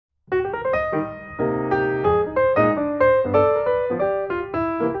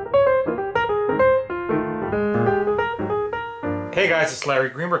Hey guys, it's Larry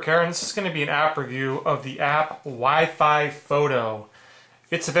Greenberg here, and this is going to be an app review of the app Wi-Fi Photo.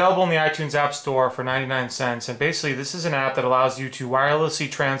 It's available in the iTunes App Store for 99 cents, and basically this is an app that allows you to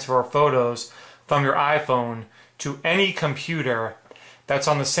wirelessly transfer photos from your iPhone to any computer that's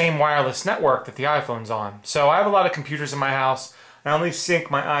on the same wireless network that the iPhone's on. So I have a lot of computers in my house. I only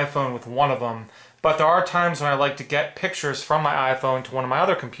sync my iPhone with one of them, but there are times when I like to get pictures from my iPhone to one of my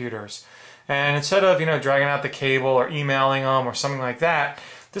other computers. And instead of, dragging out the cable or emailing them or something like that,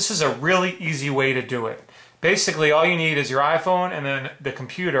 this is a really easy way to do it. Basically, all you need is your iPhone and then the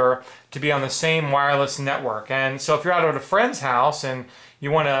computer to be on the same wireless network. And so if you're out at a friend's house and you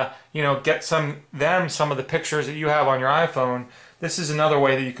want to, get some of the pictures that you have on your iPhone, this is another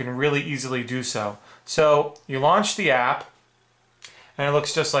way that you can really easily do so. So you launch the app, and it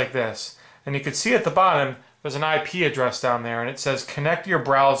looks just like this. And you can see at the bottom, there's an IP address down there, and it says connect your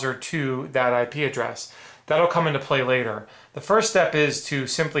browser to that IP address. That'll come into play later. The first step is to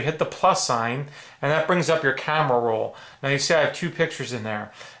simply hit the plus sign, and that brings up your camera roll. Now you see I have two pictures in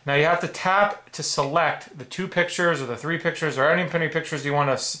there. Now you have to tap to select the 2 pictures or the 3 pictures or any pictures you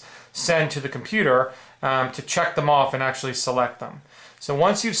want to send to the computer to check them off and actually select them. So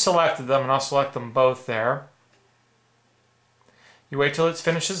once you've selected them, and I'll select them both there, you wait till it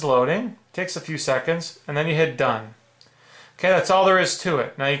finishes loading, takes a few seconds, and then you hit done. Okay, that's all there is to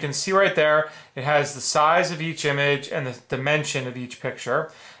it. Now you can see right there, it has the size of each image and the dimension of each picture.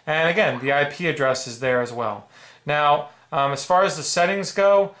 And again, the IP address is there as well. Now, as far as the settings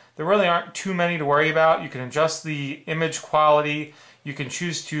go, there really aren't too many to worry about. You can adjust the image quality. You can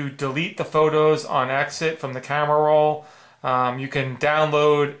choose to delete the photos on exit from the camera roll. You can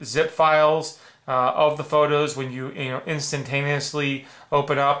download zip files of the photos when you instantaneously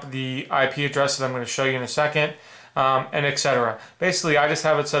open up the IP address that I'm going to show you in a second, and etc. Basically, I just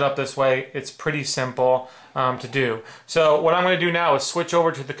have it set up this way. It's pretty simple to do. So what I'm going to do now is switch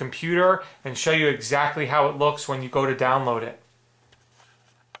over to the computer and show you exactly how it looks when you go to download it.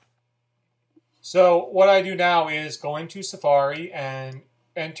 So what I do now is go into Safari and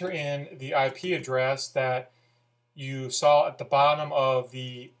enter in the IP address that you saw at the bottom of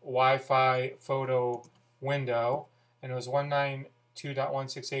the Wi-Fi photo window, and it was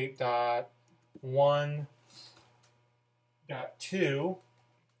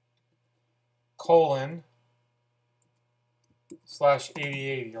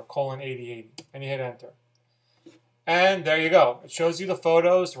or :8080, and you hit enter. And there you go. It shows you the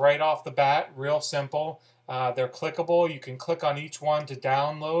photos right off the bat, real simple. They're clickable. You can click on each one to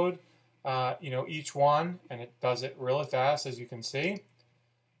download each one, and it does it really fast, as you can see.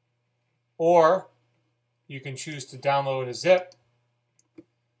 Or you can choose to download a zip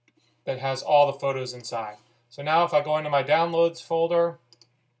that has all the photos inside. So now if I go into my downloads folder,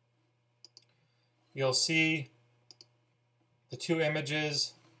 you'll see the 2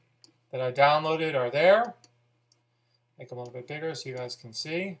 images that I downloaded are there. Make them a little bit bigger so you guys can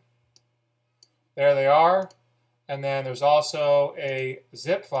see. There they are. And then there's also a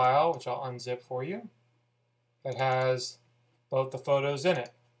zip file, which I'll unzip for you, that has both the photos in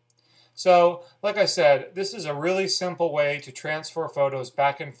it. So, like I said, this is a really simple way to transfer photos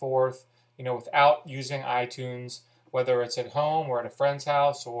back and forth, without using iTunes, whether it's at home or at a friend's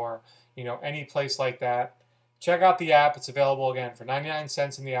house or, any place like that. Check out the app. It's available, again, for 99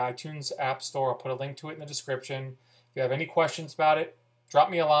 cents in the iTunes App Store. I'll put a link to it in the description. If you have any questions about it, drop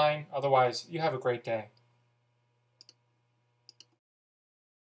me a line. Otherwise, you have a great day.